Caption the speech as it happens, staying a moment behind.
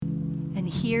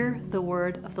hear the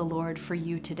word of the Lord for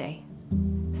you today.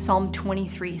 Psalm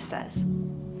 23 says,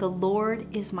 "The Lord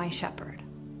is my shepherd.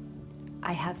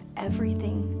 I have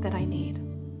everything that I need."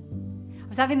 I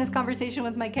was having this conversation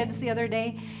with my kids the other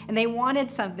day, and they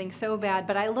wanted something so bad,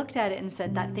 but I looked at it and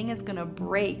said, that thing is gonna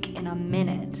break in a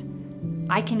minute.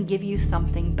 I can give you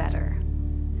something better.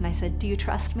 And I said, do you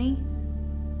trust me?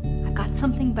 I've got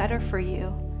something better for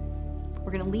you.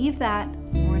 We're gonna leave that,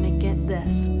 and we're gonna get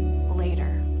this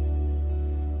later.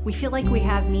 We feel like we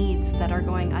have needs that are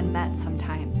going unmet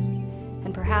sometimes,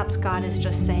 and perhaps God is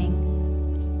just saying,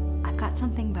 I've got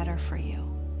something better for you.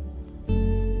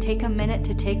 Take a minute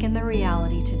to take in the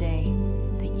reality today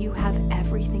that you have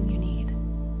everything you need.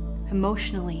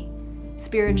 Emotionally,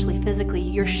 spiritually, physically,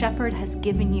 your shepherd has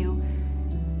given you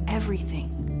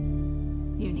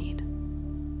everything you need.